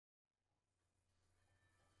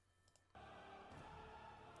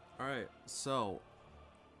Alright, so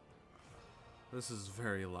this is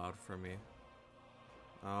very loud for me.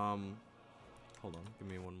 Hold on, give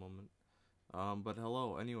me one moment. But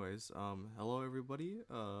hello, anyways, hello everybody,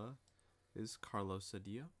 is Carlos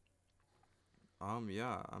Sadia.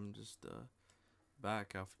 Yeah, I'm just,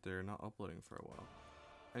 back after not uploading for a while.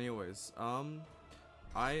 Anyways,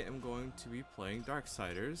 I am going to be playing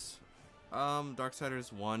Darksiders.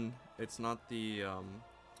 Darksiders 1, it's not the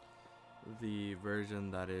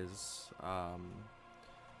version that is, I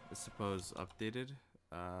suppose updated,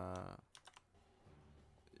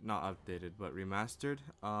 not updated, but remastered.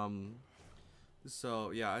 So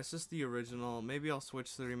yeah, it's just the original. Maybe I'll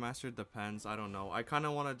switch to the remastered, depends, I don't know. I kind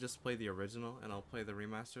of want to just play the original, and I'll play the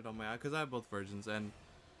remastered on my, because I have both versions, and,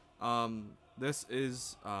 this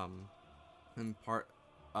is, in part,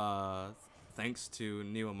 thanks to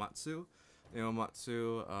NiwaMatsu.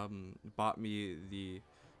 NiwaMatsu, bought me the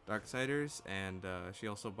Darksiders, and she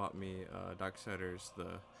also bought me Darksiders,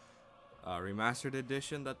 the remastered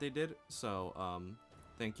edition that they did. So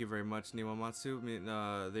thank you very much, NiwaMatsu. I mean,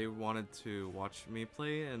 they wanted to watch me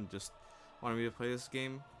play and just wanted me to play this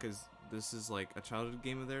game because this is like a childhood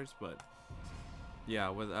game of theirs. But yeah,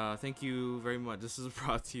 with thank you very much. This is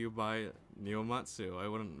brought to you by NiwaMatsu. I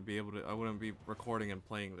wouldn't be recording and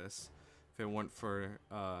playing this if it weren't for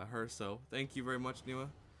her. So thank you very much, Niwa.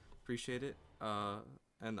 Appreciate it.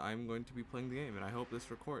 And I'm going to be playing the game, and I hope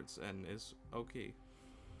this records and is okay.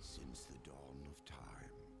 Since the dawn of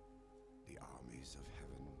time, the armies of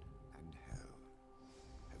heaven and hell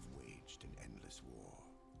have waged an endless war.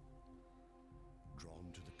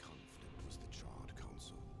 Drawn to the conflict was the Charred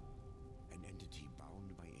Council, an entity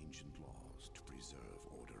bound by ancient laws to preserve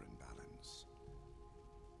order and balance.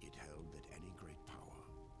 It held that any great power,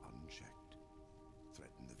 unchecked,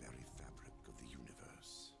 threatened the very fabric of the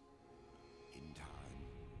universe. In time,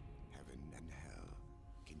 heaven and hell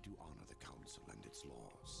came to honor the council and its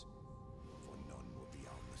laws, for none were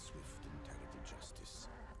beyond the swift and terrible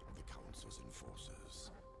justice of the council's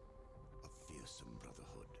enforcers, a fearsome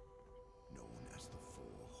brotherhood known as the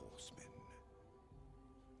Four Horsemen.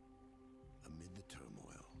 Amid the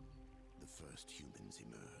turmoil, the first humans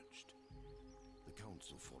emerged. The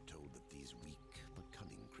council foretold that these weak but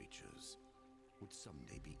cunning creatures would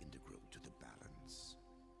someday be integral to the balance.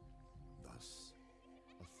 Thus,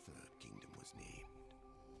 a third kingdom was named,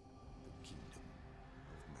 the Kingdom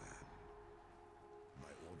of Man.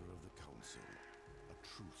 By order of the Council, a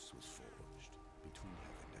truce was forged between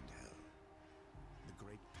heaven and hell. The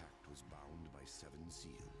Great Pact was bound by 7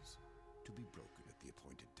 seals, to be broken at the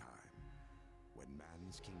appointed time, when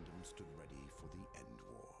man's kingdom stood ready for the End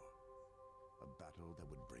War, a battle that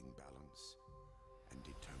would bring balance and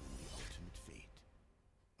determine the ultimate fate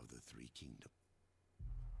of the 3 kingdoms.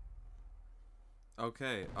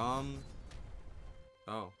 Okay,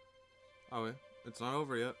 oh, wait, it's not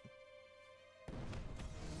over yet.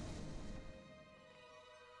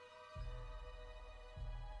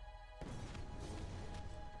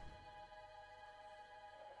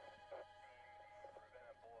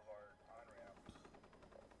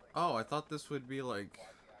 Oh, I thought this would be like,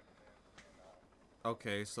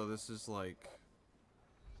 okay, so this is like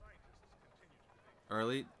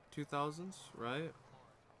early 2000s, right?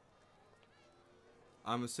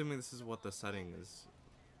 I'm assuming this is what the setting is.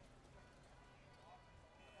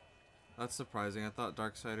 That's surprising. I thought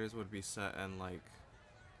Darksiders would be set in like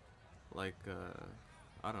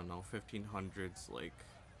I don't know, 1500s,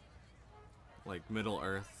 like Middle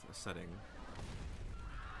Earth setting.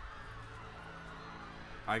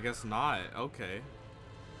 I guess not. Okay.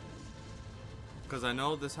 Because I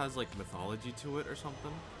know this has like mythology to it or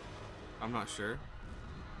something. I'm not sure.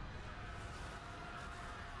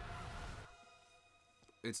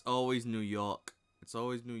 It's always New York. It's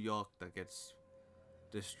always New York that gets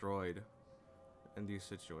destroyed in these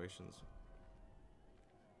situations.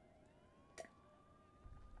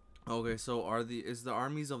 Okay, so is the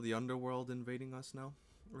armies of the underworld invading us now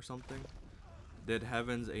or something? Did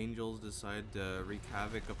heaven's angels decide to wreak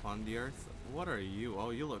havoc upon the earth? What are you?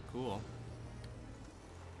 Oh, you look cool.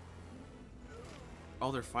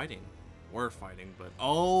 Oh, they're fighting. We're fighting, but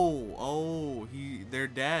they're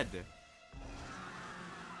dead.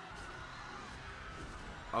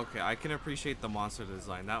 Okay, I can appreciate the monster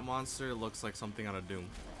design. That monster looks like something out of Doom.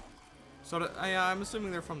 So, yeah, I'm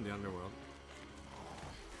assuming they're from the underworld.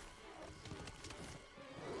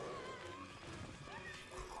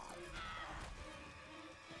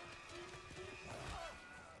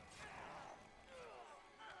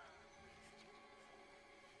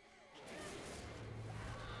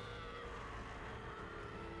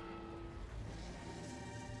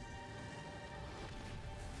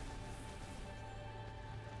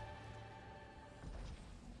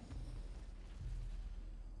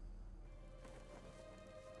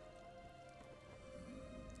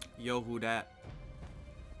 Yo, who dat?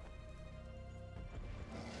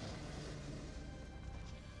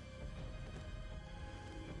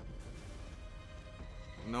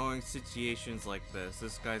 Knowing situations like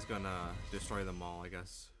this guy's gonna destroy them all, I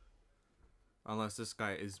guess. Unless this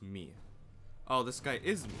guy is me. Oh, this guy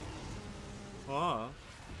is me. Ah.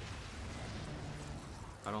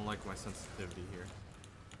 I don't like my sensitivity here.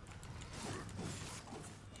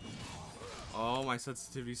 Oh, my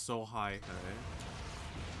sensitivity's so high. Okay.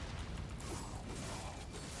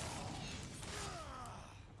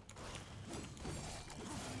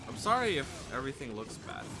 I'm sorry if everything looks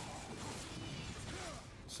bad.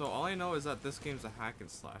 So all I know is that this game's a hack and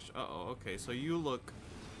slash. Uh-oh, okay, so you look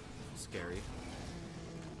scary.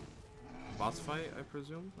 Boss fight, I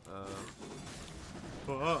presume?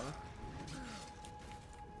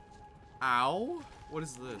 Ow? What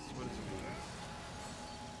is this? What is it?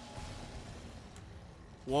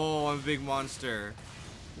 Whoa, I'm a big monster.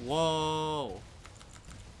 Whoa.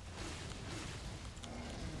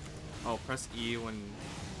 Oh, press E when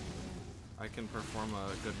I can perform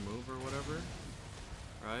a good move or whatever.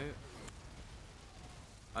 Right?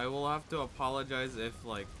 I will have to apologize if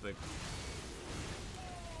like the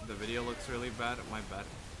video looks really bad. My bad.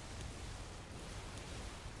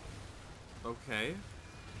 Okay.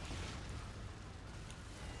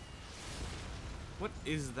 What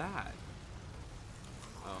is that?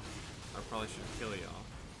 Oh, I probably should kill y'all.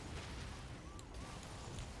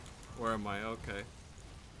 Where am I? Okay.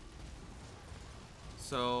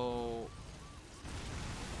 So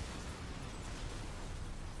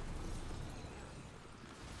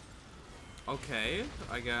okay,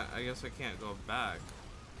 I guess I can't go back.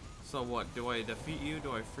 So what? Do I defeat you?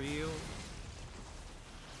 Do I free you?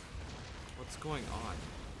 What's going on?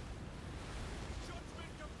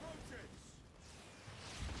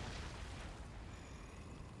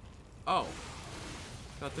 Oh.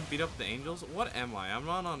 Got to beat up the angels? What am I? I'm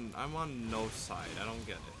on no side. I don't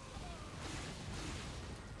get it.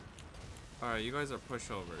 Alright, you guys are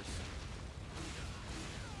pushovers.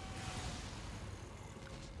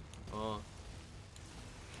 Oh.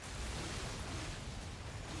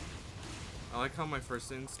 I like how my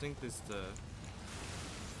first instinct is to...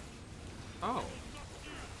 Oh.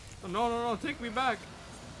 Oh no, no, no, take me back!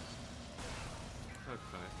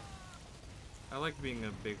 Okay. I like being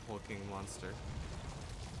a big hulking monster.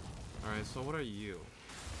 Alright, so what are you?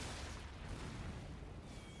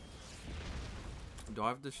 Do I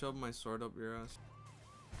have to shove my sword up your ass?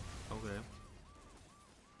 Okay.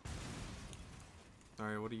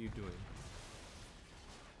 Alright, what are you doing?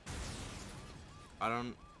 I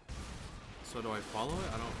don't... So do I follow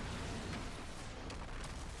it? I don't...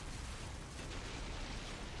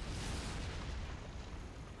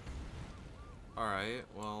 Alright,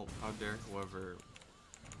 well, how dare whoever...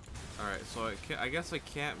 Alright, so I guess I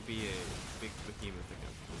can't be a big behemoth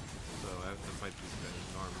again. So I have to fight these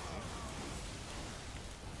guys normally.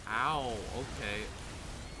 Ow, okay.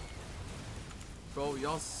 Bro,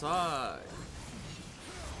 y'all suck.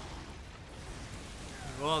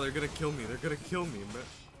 Oh, they're gonna kill me. They're gonna kill me, man.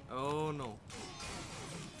 Oh no.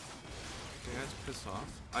 Can you guys piss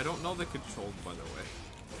off? I don't know the controls, by the way.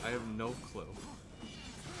 I have no clue.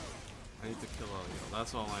 I need to kill all y'all.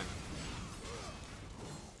 That's all I know.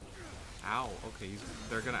 Ow. Okay,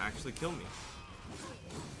 they're gonna actually kill me.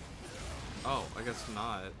 Oh, I guess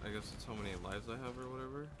not. I guess it's how many lives I have or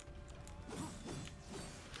whatever.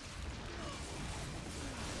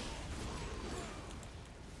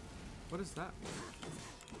 What does that mean?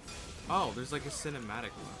 Oh, there's like a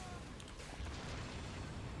cinematic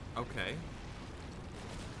one. Okay.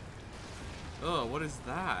 Oh, what is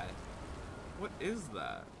that? What is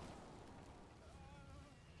that?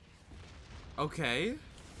 Okay.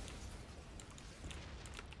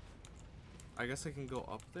 I guess I can go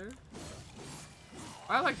up there?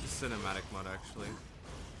 I like the cinematic mode, actually.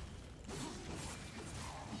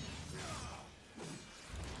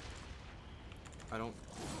 I don't...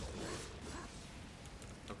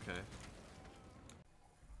 Okay.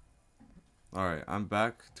 Alright, I'm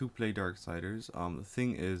back to play Darksiders. The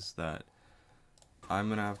thing is that I'm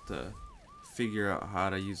gonna have to figure out how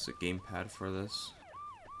to use the gamepad for this.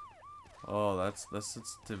 Oh, that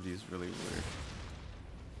sensitivity is really weird.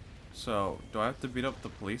 So, do I have to beat up the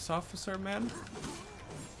police officer, man?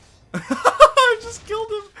 I just killed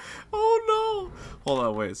him! Oh no! Hold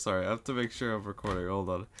on, wait, sorry. I have to make sure I'm recording. Hold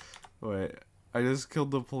on. Wait, I just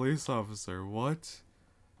killed the police officer. What?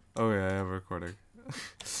 Oh yeah, I am recording.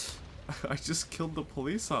 I just killed the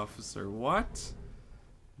police officer. What?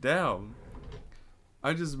 Damn.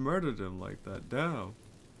 I just murdered him like that. Damn.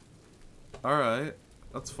 Alright.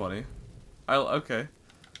 That's funny. Okay.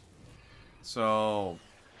 So...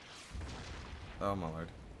 Oh my lord.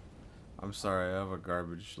 I'm sorry, I have a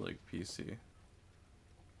garbage like PC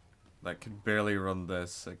that could barely run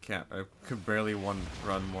this. I could barely run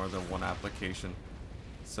more than one application.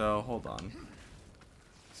 So hold on.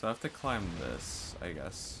 So I have to climb this, I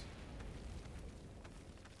guess.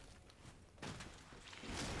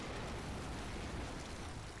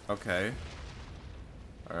 Okay.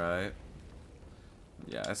 Alright.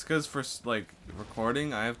 Yeah, it's because for like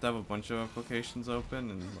recording, I have to have a bunch of applications open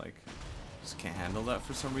and like just can't handle that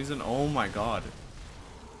for some reason. Oh my god.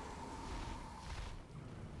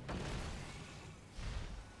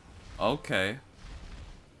 Okay.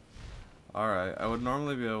 Alright, I would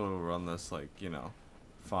normally be able to run this like, you know,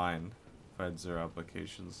 fine if I had 0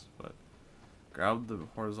 applications, but grab the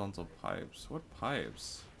horizontal pipes. What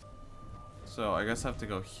pipes? So I guess I have to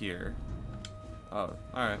go here. Oh,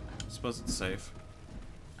 alright. I suppose it's safe.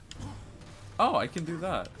 Oh, I can do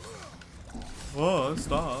that. Whoa,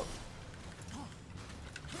 stop.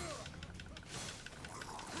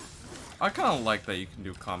 I kind of like that you can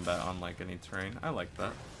do combat on like any terrain. I like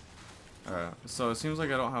that. Alright, so it seems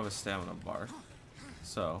like I don't have a stamina bar.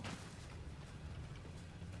 So,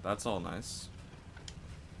 that's all nice.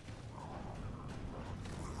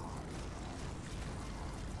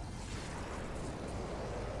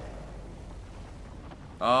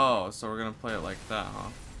 Oh, so we're gonna play it like that, huh?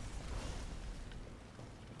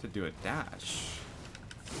 To do a dash.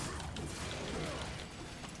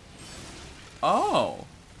 Oh!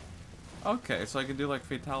 Okay, so I can do like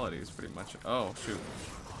fatalities pretty much. Oh, shoot.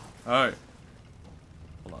 Alright.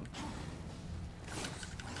 Hold on.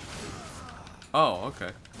 Oh,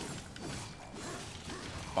 okay.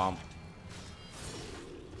 Bomb.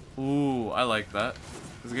 Ooh, I like that.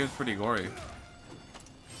 This game's pretty gory.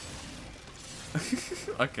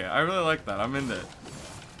 Okay, I really like that. I'm into it.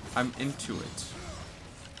 I'm into it.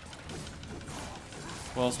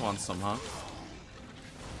 Who else wants some, huh?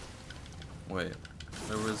 Wait.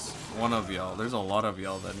 There was one of y'all. There's a lot of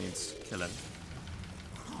y'all that needs killing.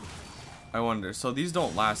 I wonder. So these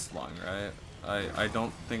don't last long, right? I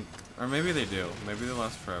don't think... Or maybe they do. Maybe they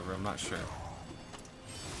last forever. I'm not sure.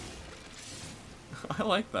 I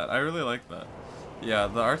like that. I really like that. Yeah,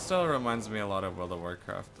 the art style reminds me a lot of World of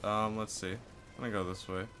Warcraft. Let's see. I'm gonna go this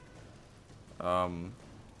way.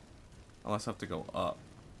 Unless I have to go up.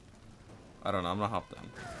 I don't know. I'm gonna hop down.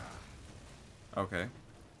 Okay.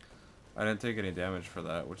 I didn't take any damage for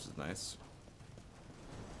that, which is nice.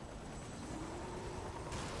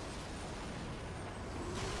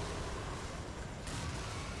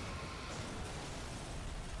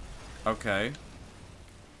 Okay.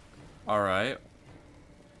 Alright.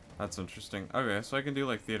 That's interesting. Okay, so I can do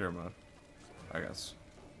like theater mode, I guess.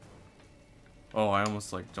 Oh, I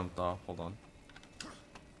almost like jumped off. Hold on.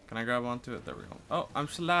 Can I grab onto it? There we go. Oh, I'm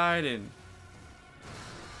sliding.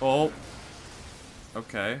 Oh.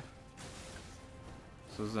 Okay.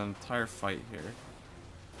 So there's an entire fight here.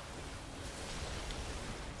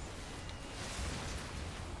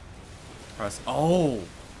 Press. Oh.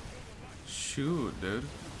 Shoot, dude.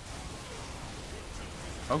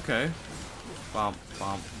 Okay. Bump,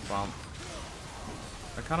 bump, bump.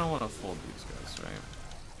 I kind of want to fold these guys, right?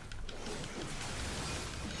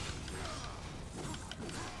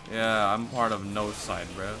 Yeah, I'm part of no side,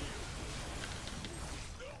 bro.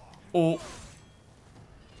 Oh.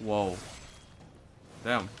 Whoa.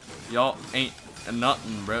 Damn. Y'all ain't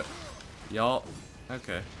nothing, bro. Y'all.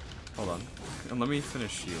 Okay. Hold on. And let me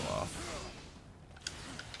finish you off.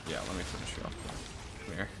 Yeah, let me finish you off.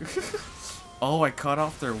 Come here. Oh, I cut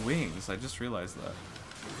off their wings. I just realized that.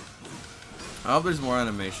 I hope there's more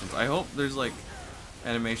animations. I hope there's like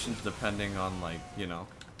animations depending on like, you know,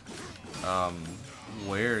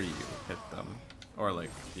 where you hit them. Or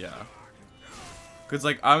like, yeah. Cause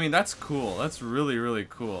like, I mean, that's cool. That's really, really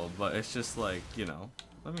cool. But it's just like, you know,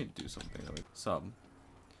 let me do something. Sub.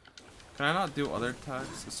 Can I not do other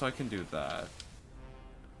attacks? So I can do that.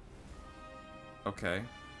 Okay.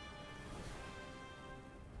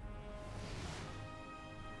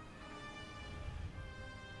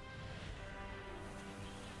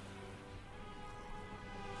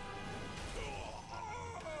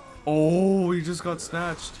 Oh, he just got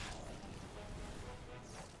snatched.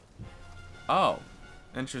 Oh,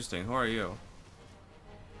 interesting. Who are you?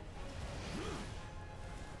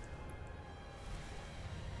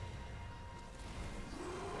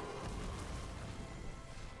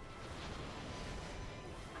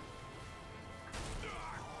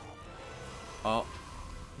 Oh,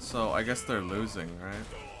 so I guess they're losing,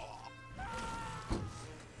 right?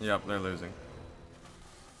 Yep, they're losing.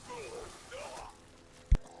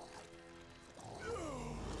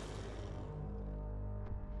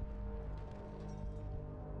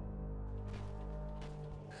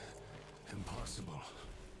 impossible.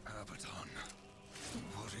 Abaddon,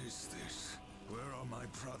 what is this? Where are my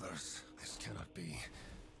brothers? This cannot be.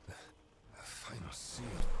 The final seal.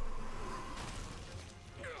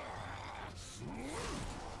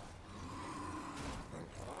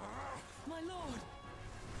 My lord!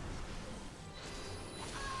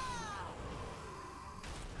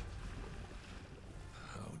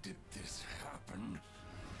 How did this happen?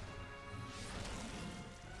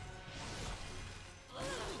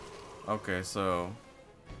 Okay, so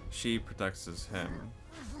she protects him.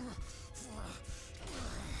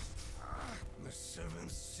 The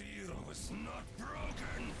seventh seal was not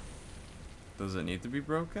broken. Does it need to be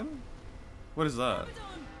broken? What is that?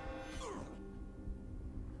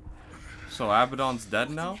 So Abaddon's dead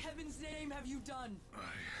now? What in heaven's name have you done?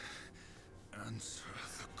 I answer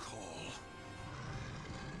the call.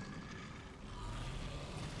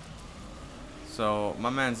 So my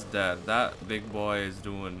man's dead. That big boy is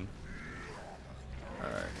doing.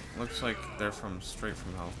 Alright. Looks like they're straight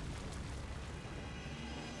from hell.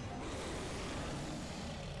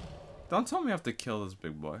 Don't tell me I have to kill this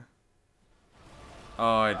big boy.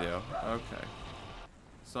 Oh, I do. Okay.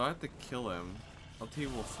 So I have to kill him. LT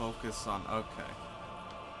will focus on. Okay.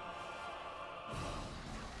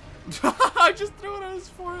 I just threw it at his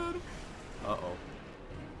forehead. Uh oh.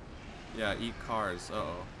 Yeah, eat cars. Uh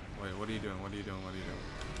oh. Wait, what are you doing? What are you doing? What are you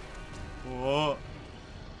doing? Whoa.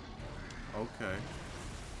 Okay.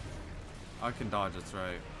 I can dodge, that's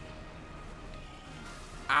right.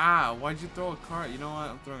 Ah, why'd you throw a car? You know what?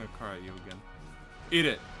 I'm throwing a car at you again. Eat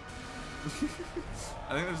it.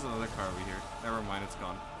 I think there's another car over here. Never mind, it's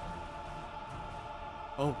gone.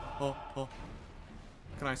 Oh.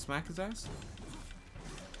 Can I smack his ass?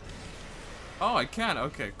 Oh, I can.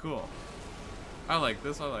 Okay, cool. I like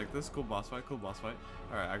this. Cool boss fight.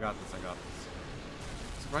 Alright, I got this.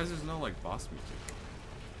 Surprised there's no, like, boss music.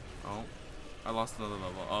 Oh. I lost another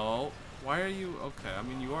level. Oh. Why are you... Okay, I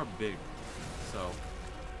mean, you are big. So...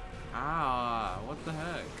 Ah, what the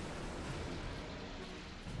heck?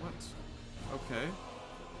 What? Okay.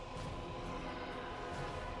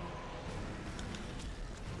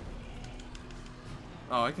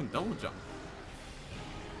 Oh, I can double jump.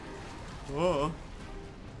 Whoa.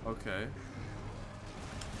 Okay.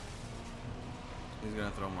 He's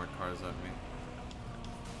gonna throw more cars at me.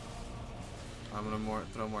 I'm gonna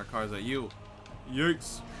throw more cars at you.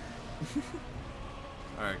 Yikes.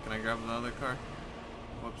 Alright, can I grab another car?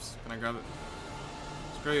 Whoops, can I grab it?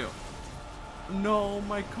 Screw you. No,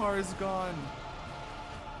 my car is gone.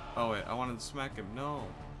 Oh wait, I wanted to smack him. No.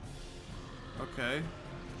 Okay.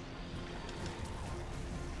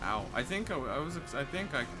 Ow. I think I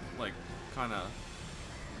like kind of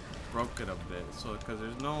broke it a bit. So because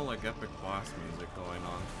there's no like epic boss music going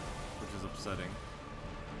on, which is upsetting.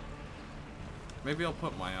 Maybe I'll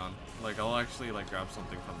put my on. Like I'll actually like grab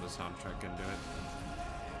something from the soundtrack and do it.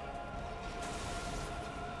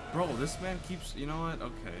 Bro, this man keeps. You know what?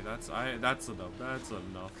 Okay, that's enough. That's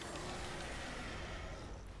enough.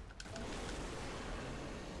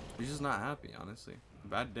 He's just not happy, honestly.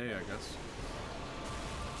 Bad day, I guess.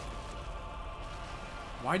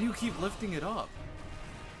 Why do you keep lifting it up?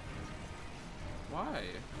 Why?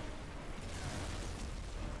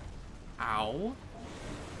 Ow.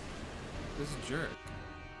 This jerk.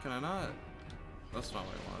 Can I not? That's not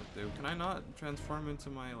what I want to do. Can I not transform into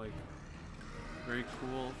my, like, very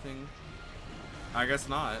cool thing? I guess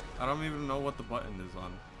not. I don't even know what the button is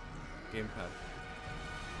on gamepad.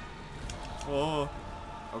 Oh.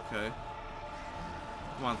 Okay.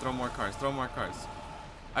 Come on, throw more cars. Throw more cars.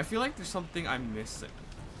 I feel like there's something I'm missing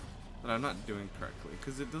that I'm not doing correctly,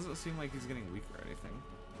 because it doesn't seem like he's getting weak or anything.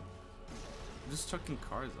 I'm just chucking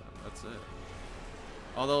cars at him, that's it.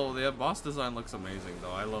 Although the boss design looks amazing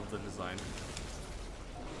though, I love the design.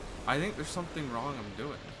 I think there's something wrong I'm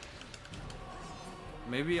doing.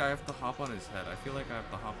 Maybe I have to hop on his head. I feel like I have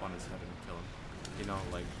to hop on his head and kill him. You know,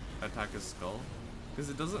 like attack his skull. Because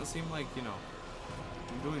it doesn't seem like, you know,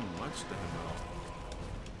 I'm doing much to him at all.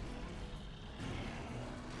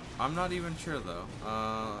 I'm not even sure though.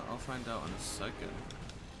 I'll find out in a second.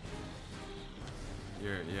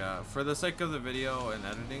 Yeah, for the sake of the video and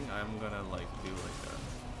editing, I'm gonna like do like that.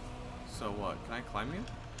 So what? Can I climb you?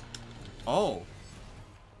 Oh!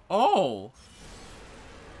 Oh!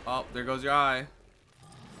 Oh, there goes your eye.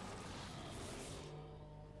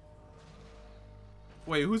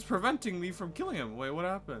 Wait, who's preventing me from killing him? Wait, what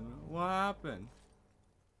happened? What happened?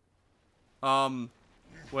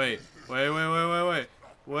 Wait.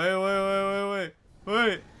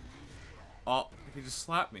 Wait. Oh, he just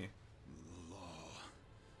slapped me. The law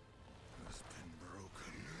has been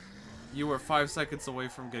broken. You were 5 seconds away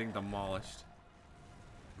from getting demolished.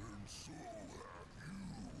 And so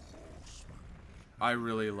I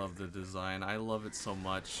really love the design. I love it so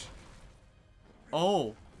much.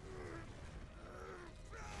 Oh!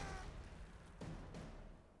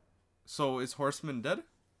 So is Horseman dead?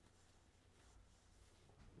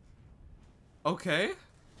 Okay.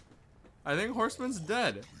 I think Horseman's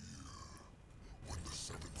dead. When the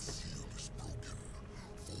seventh seal is broken,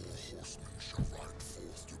 4 horsemen shall ride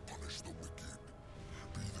forth to punish the wicked,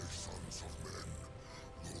 be they sons of men,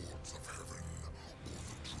 lords of heaven, or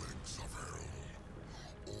the dregs of hell.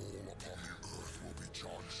 All upon the earth will be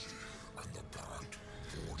judged, and the parent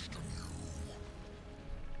forged anew.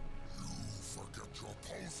 You forget your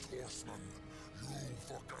post, horseman. You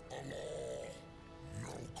forget the law.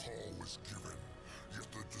 No call was given, yet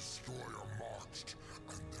the destroyer marched,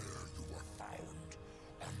 and there you were found,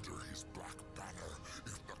 under his black banner,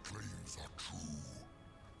 if the claims are true.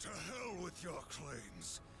 To hell with your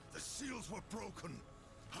claims. The seals were broken.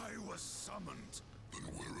 I was summoned. Then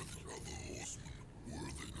where are the other horsemen?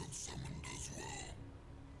 Were they not summoned as well?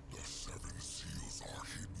 The 7 seals are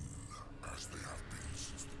hidden, as they have been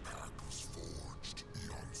since the pact was forged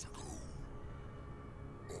eons ago.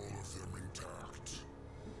 All of them intact.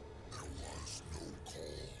 There was no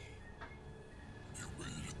call. You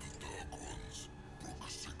raided the Dark Ones, broke a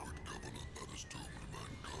sacred covenant that has doomed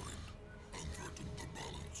mankind, and threatened the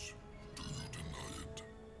balance. Do you deny it?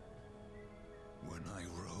 When I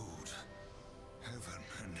rode, heaven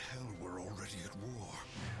and hell were already at war.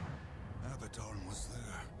 Abaddon was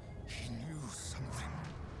there. He knew something.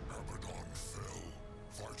 Abaddon fell,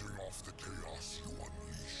 fighting off the chaos you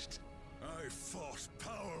unleashed. I fought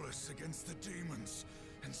powerless against the demons,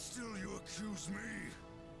 and still you accuse me?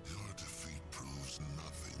 Your defeat proves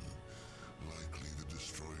nothing. Likely the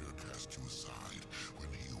Destroyer cast you aside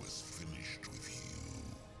when he was finished with you.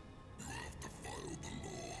 You have defiled the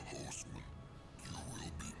law, Horseman. You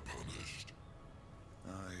will be punished.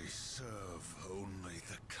 I serve only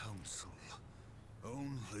the Council.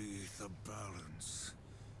 Only the balance.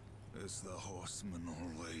 As the Horsemen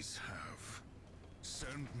always have.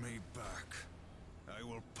 Send me back. I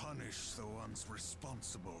will punish the ones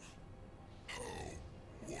responsible. How?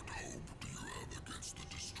 What hope do you have against the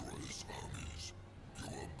Destroyer's armies? You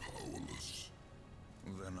are powerless.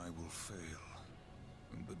 Then I will fail,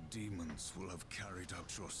 and the demons will have carried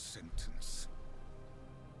out your sentence.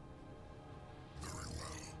 Very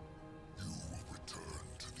well. You will return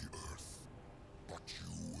to the Earth, but you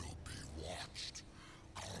will be watched.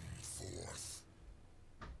 Come forth.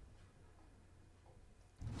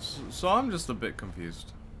 So I'm just a bit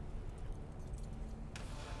confused.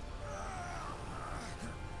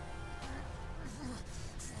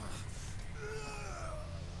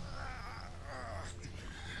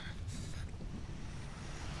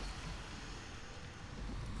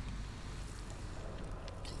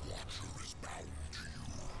 The Watcher is bound to you.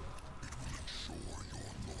 It will ensure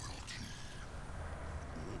your loyalty.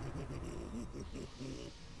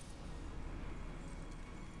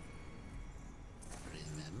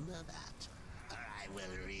 Remember that, or I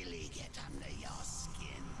will really get under your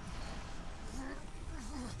skin.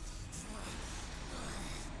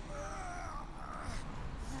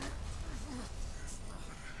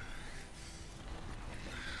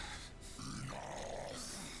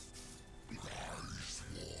 Rise,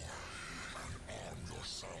 war, and arm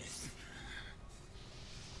yourself.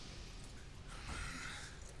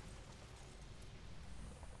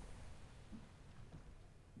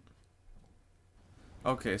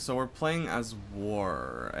 Okay, so we're playing as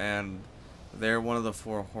War, and they're one of the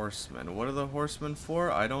 4 horsemen. What are the horsemen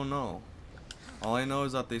for? I don't know. All I know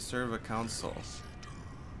is that they serve a council.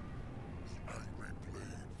 The angry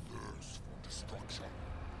blade thirsts for destruction.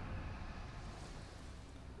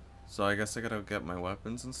 So I guess I gotta get my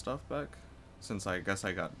weapons and stuff back? Since I guess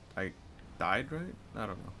I died, right? I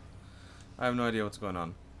don't know. I have no idea what's going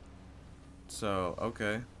on. So,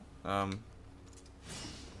 okay.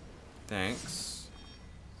 Thanks.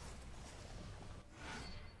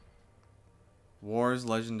 War's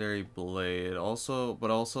legendary blade, but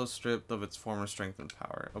also stripped of its former strength and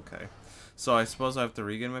power. Okay, so I suppose I have to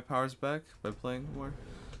regain my powers back by playing more.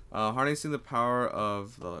 Harnessing the power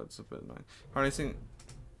of that's a bit annoying. Harnessing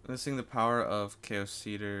the power of Chaos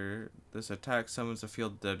Cedar. This attack summons a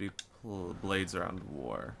field of deadly blades around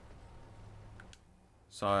War.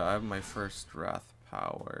 So I have my first Wrath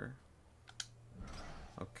power.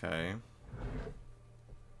 Okay.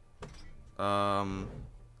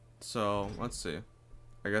 So, let's see.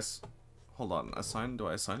 I guess, hold on, assign, do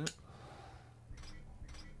I assign it?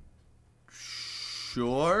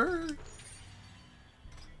 Sure?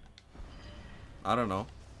 I don't know.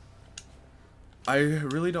 I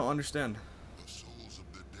really don't understand. The souls of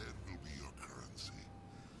the dead will be your currency.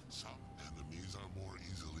 Some enemies are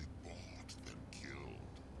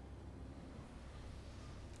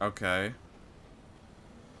Okay.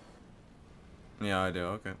 Yeah, I do.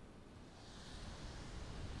 Okay.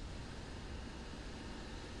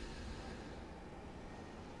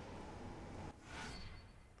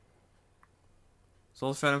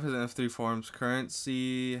 Soul Phantom has F3 forms: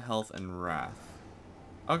 currency, health, and wrath.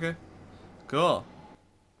 Okay. Cool.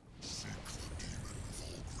 Seek the demon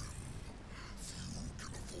Volgrim. Few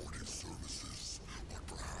can afford his services, but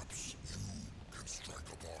perhaps you can strike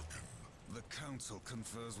a bargain. The council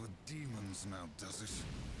confers with demons now, does it?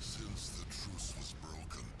 Since the truce was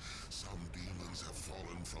broken, some demons have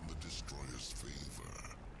fallen from the Destroyer's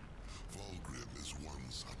favor. Volgrim is one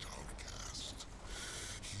such outcast.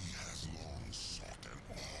 He has long sought an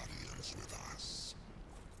audience with us.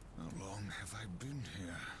 How long have I been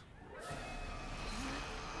here?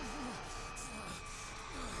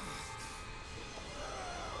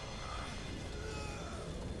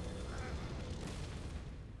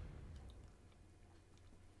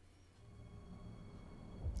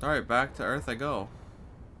 Alright, back to Earth I go.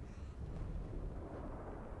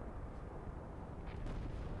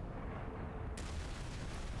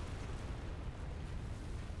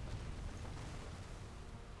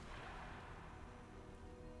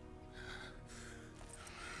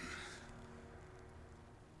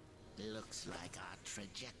 Looks like our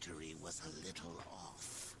trajectory was a little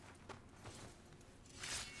off.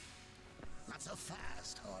 Not so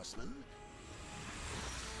fast, horseman.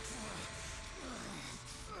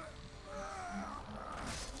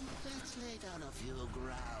 Let's lay down a few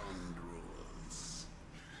ground rules.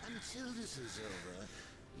 Until this is over,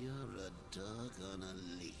 you're a dog on a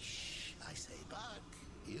leash. I say bark,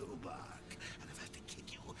 you bark. And if I have to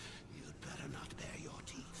kick you, you'd better not bare your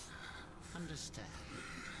teeth. Understand?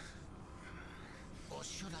 Or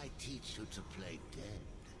should I teach you to play dead?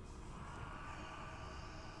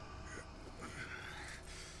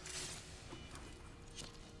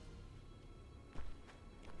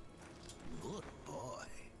 Good boy.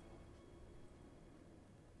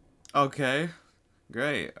 Okay.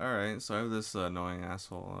 Great. Alright, so I have this annoying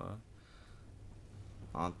asshole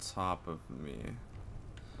on top of me.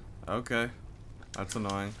 Okay. That's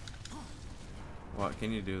annoying. What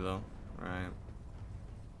can you do though? Right.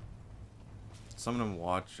 Summon a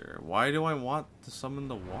Watcher. Why do I want to summon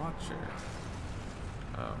the Watcher?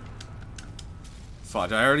 Oh.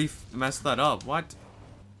 Fudge, I already messed that up. What?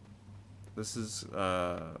 This is,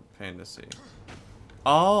 pain to see.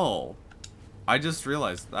 Oh! I just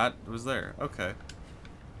realized that was there. Okay.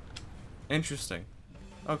 Interesting.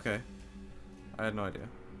 Okay. I had no idea.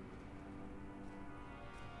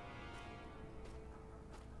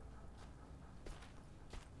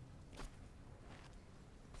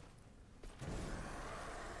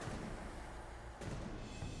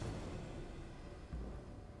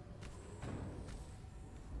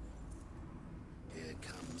 Here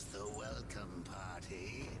comes the welcome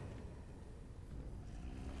party.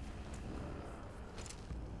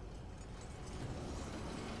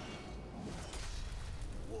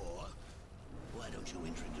 War, why don't you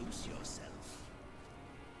introduce yourself?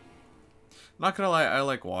 Not gonna lie, I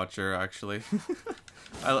like Watcher actually.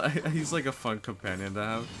 He's like a fun companion to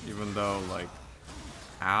have, even though like,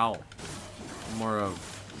 ow, more of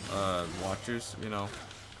Watcher's, you know,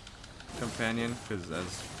 companion, because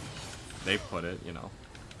as they put it, you know,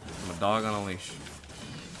 I'm a dog on a leash.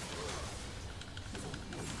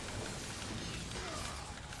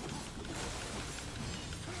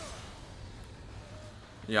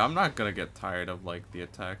 Yeah, I'm not gonna get tired of like the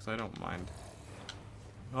attacks. I don't mind.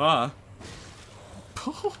 Ah.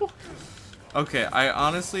 Okay, I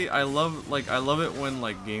honestly I love it when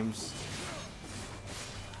like games.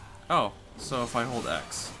 Oh, so if I hold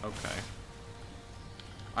X, okay.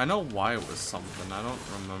 I know Y was something. I don't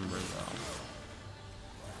remember though.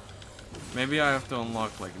 Maybe I have to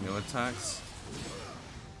unlock like new attacks.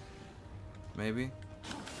 Maybe.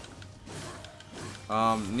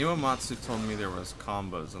 NiwaMatsu told me there was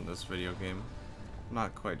combos in this video game. I'm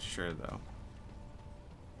not quite sure though.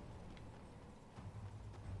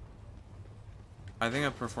 I think I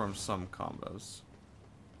performed some combos.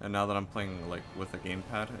 And now that I'm playing like with a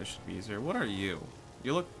gamepad, it should be easier. What are you?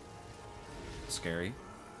 You look scary.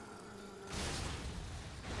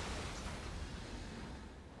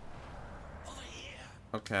 Over here.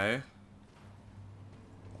 Okay.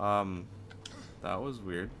 That was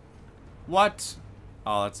weird. What?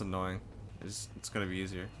 Oh, that's annoying. It's gonna be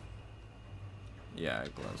easier. Yeah,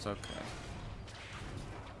 gloves, okay.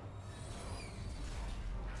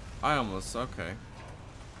 I almost, okay.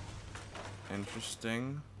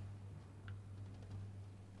 Interesting.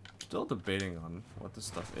 Still debating on what this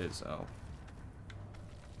stuff is, oh.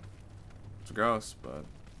 It's gross, but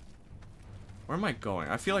Where am I going?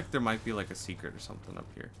 I feel like there might be like a secret or something up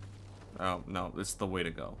here. Oh, no, it's the way to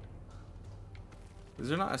go. Is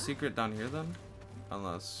there not a secret down here then?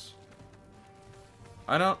 Unless...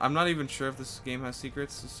 I'm not even sure if this game has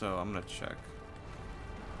secrets, so I'm gonna check.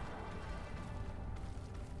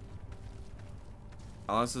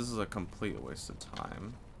 Unless this is a complete waste of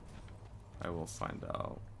time. I will find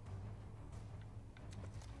out.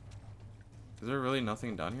 Is there really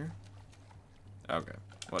nothing down here? Okay,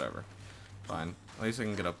 whatever. Fine. At least I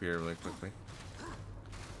can get up here really quickly.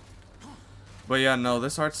 But yeah, no,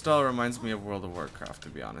 this art style reminds me of World of Warcraft, to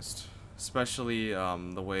be honest. Especially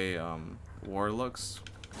the way war looks.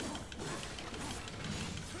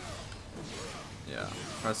 Yeah,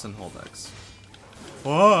 press and hold X.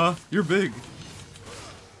 Ah, you're big!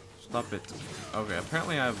 Stop it. Okay,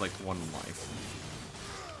 apparently I have like 1 life.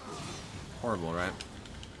 Horrible, right?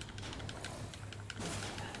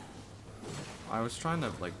 I was trying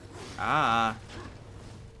to like... Ah!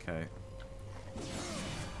 Okay.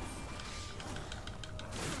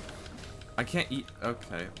 I can't eat...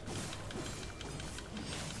 Okay.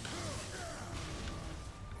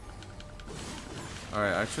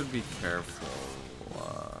 Alright, I should be careful.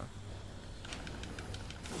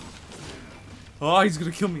 Oh, he's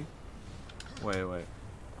gonna kill me! Wait.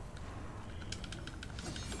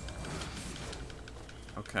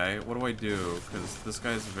 Okay, what do I do? Because this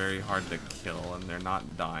guy's very hard to kill and they're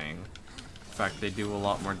not dying. In fact, they do a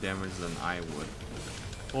lot more damage than I would.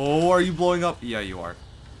 Oh, are you blowing up? Yeah, you are.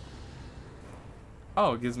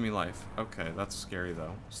 Oh, it gives me life. Okay, that's scary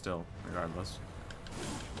though. Still, regardless.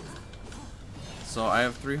 So I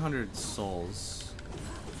have 300 souls.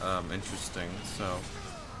 Interesting. So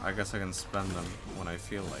I guess I can spend them when I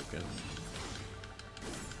feel like it.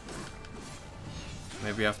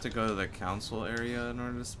 Maybe I have to go to the council area in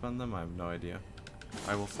order to spend them? I have no idea.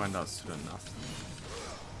 I will find out soon enough.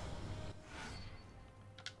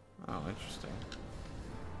 Oh, interesting.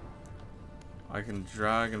 I can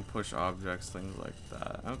drag and push objects, things like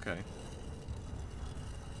that. Okay.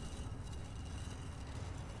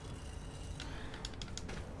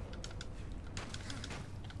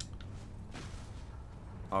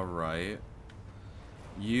 Alright.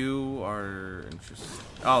 You are interesting.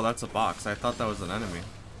 Oh, that's a box. I thought that was an enemy.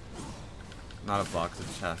 Not a box,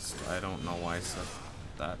 a chest. I don't know why I said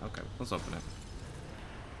that. Okay, let's open it.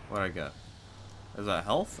 What'd I get? Is that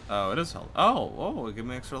health? Oh, it is health. Oh, it gave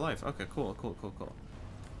me extra life. Okay, cool.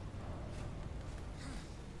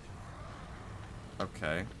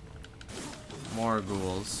 Okay. More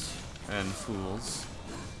ghouls and fools.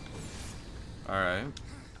 Alright.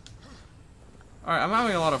 Alright, I'm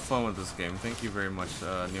having a lot of fun with this game. Thank you very much,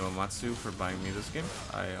 NiwaMatsu, for buying me this game.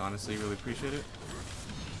 I honestly really appreciate it.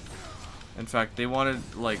 In fact, they wanted,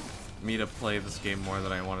 like, me to play this game more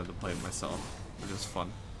than I wanted to play it myself, which is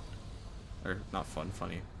fun. Or, not fun,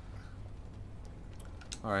 funny.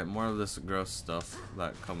 Alright, more of this gross stuff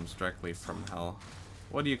that comes directly from hell.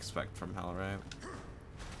 What do you expect from hell, right?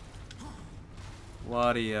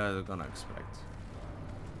 What are you gonna expect?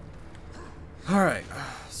 Alright,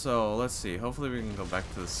 so let's see. Hopefully we can go back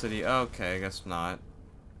to the city. Okay, I guess not.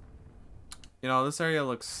 You know, this area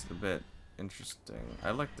looks a bit interesting.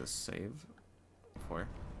 I'd like to save before.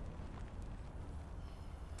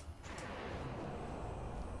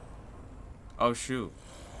 Oh shoot.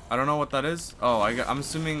 I don't know what that is. Oh, I'm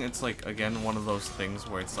assuming it's like, again, one of those things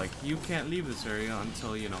where it's like, you can't leave this area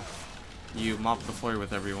until, you know, you mop the floor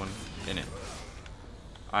with everyone in it.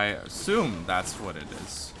 I assume that's what it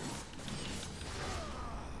is.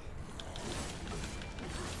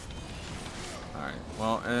 Alright,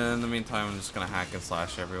 well, in the meantime, I'm just gonna hack and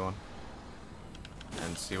slash everyone.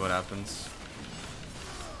 And see what happens.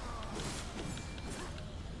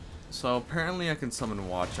 So, apparently I can summon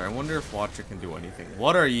Watcher. I wonder if Watcher can do anything.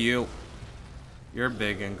 What are you? You're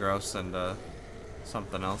big and gross and,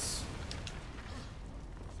 something else.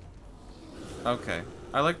 Okay.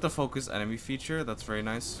 I like the focus enemy feature. That's very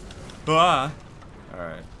nice. Ah!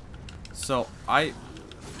 Alright. So,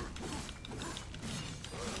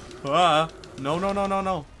 Ah!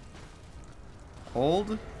 No.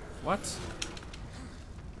 Hold? What?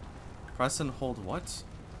 Press and hold what?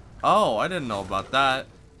 Oh, I didn't know about that.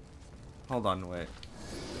 Hold on, wait.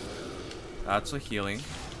 That's a healing.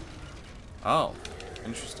 Oh,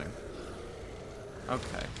 interesting.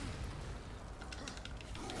 Okay.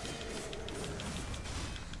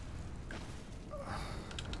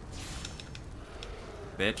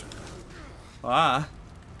 Bitch. Ah!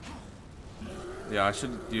 Yeah, I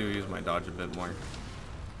should use my dodge a bit more.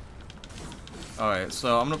 Alright,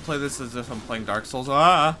 so I'm gonna play this as if I'm playing Dark Souls.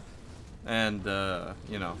 Ah! And,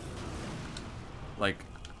 you know. Like,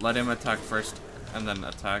 let him attack first, and then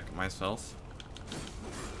attack myself.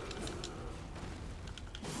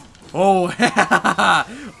 Oh,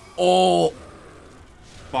 oh.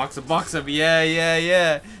 Box him.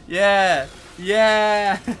 Yeah.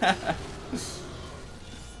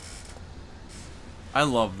 I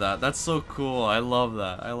love that. That's so cool. I love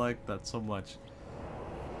that. I like that so much.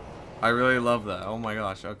 I really love that. Oh my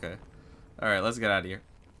gosh. Okay. Alright, let's get out of here.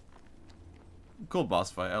 Cool boss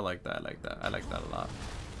fight. I like that. I like that a lot.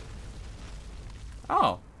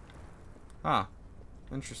 Oh. Huh.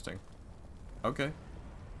 Interesting. Okay.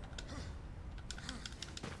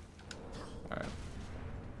 Alright.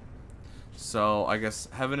 So, I guess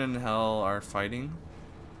heaven and hell are fighting,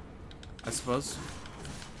 I suppose.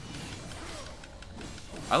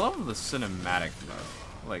 I love the cinematic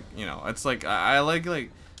mode. Like, you know, it's like, I like,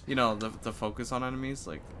 you know, the focus on enemies.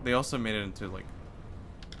 Like, they also made it into,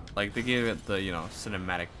 like, they gave it the, you know,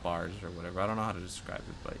 cinematic bars or whatever. I don't know how to describe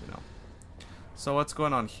it, but, you know. So, what's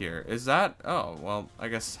going on here? Is that, oh, well, I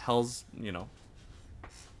guess hell's, you know,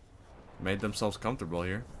 made themselves comfortable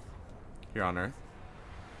here on Earth.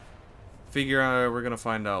 Figure we're gonna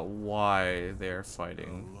find out why they're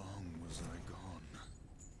fighting. How long was I gone?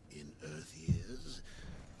 In Earth years,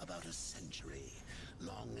 about a century,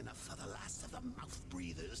 long enough for the last of the mouth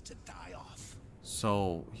breathers to die off.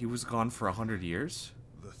 So he was gone for 100 years,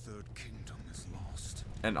 The third kingdom is lost.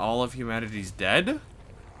 and all of humanity's dead.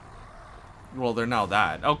 Well, they're now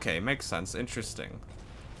that. Okay, makes sense. Interesting.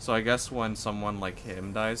 So I guess when someone like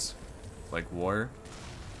him dies, like War,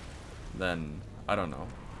 then I don't know.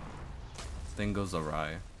 Thing goes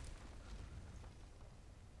awry.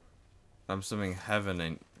 I'm assuming heaven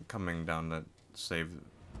ain't coming down to save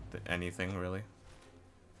anything, really.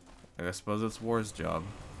 I suppose it's War's job.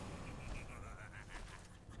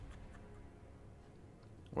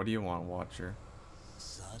 What do you want, Watcher?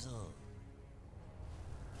 Subtle.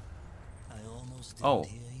 I almost Oh.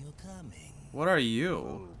 didn't hear you coming. What are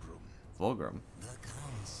you? Vulgrim. The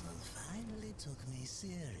council finally took me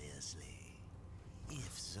seriously.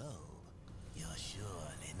 If so, you're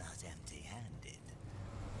surely not empty-handed.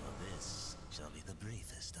 For this shall be the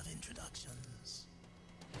briefest of introductions.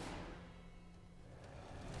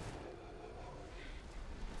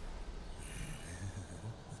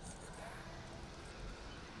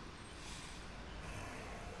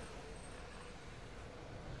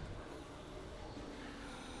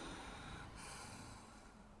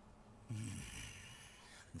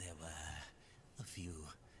 There were a few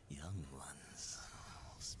young ones.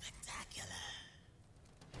 Spectacular.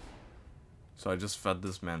 So I just fed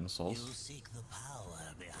this man souls. You seek the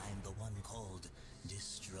power behind the one called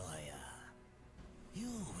Destroyer. You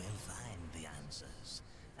will find the answers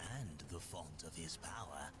and the font of his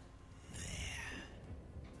power there.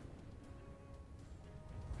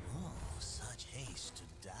 Oh, such haste to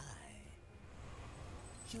die.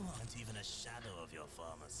 You aren't even a shadow of your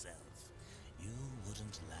former self. You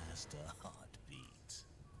wouldn't last a heartbeat.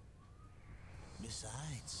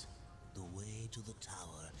 Besides, the way to the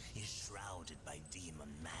tower is shrouded by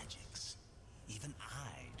demon magics. Even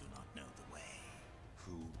I do not know the way.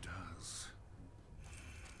 Who does?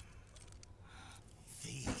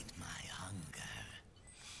 Feed my hunger,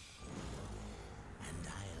 and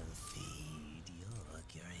I'll feed your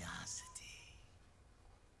curiosity.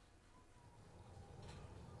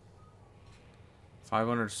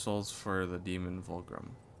 500 souls for the demon Vulgrim.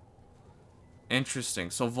 Interesting.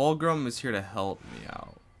 So Vulgrim is here to help me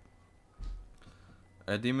out.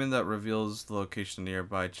 A demon that reveals the location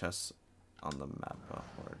nearby chests on the map.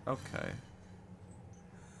 Okay.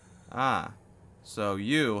 Ah. So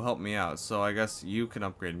you help me out. So I guess you can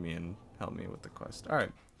upgrade me and help me with the quest.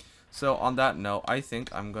 Alright. So on that note, I think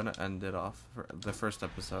I'm going to end it off. For the first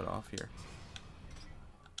episode off here.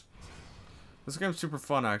 This game's super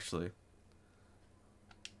fun, actually.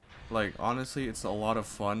 Like, honestly, it's a lot of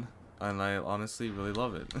fun. And I honestly really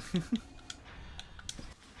love it.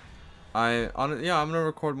 I'm gonna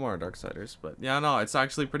record more Darksiders, but yeah, no, it's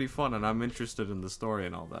actually pretty fun, and I'm interested in the story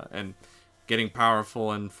and all that, and getting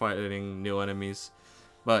powerful and fighting new enemies.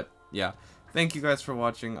 But yeah, thank you guys for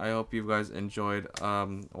watching. I hope you guys enjoyed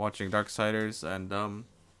watching Darksiders, and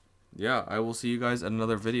yeah, I will see you guys in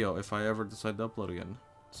another video if I ever decide to upload again.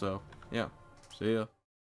 So yeah, see ya.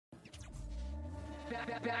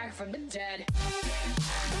 Back from the dead.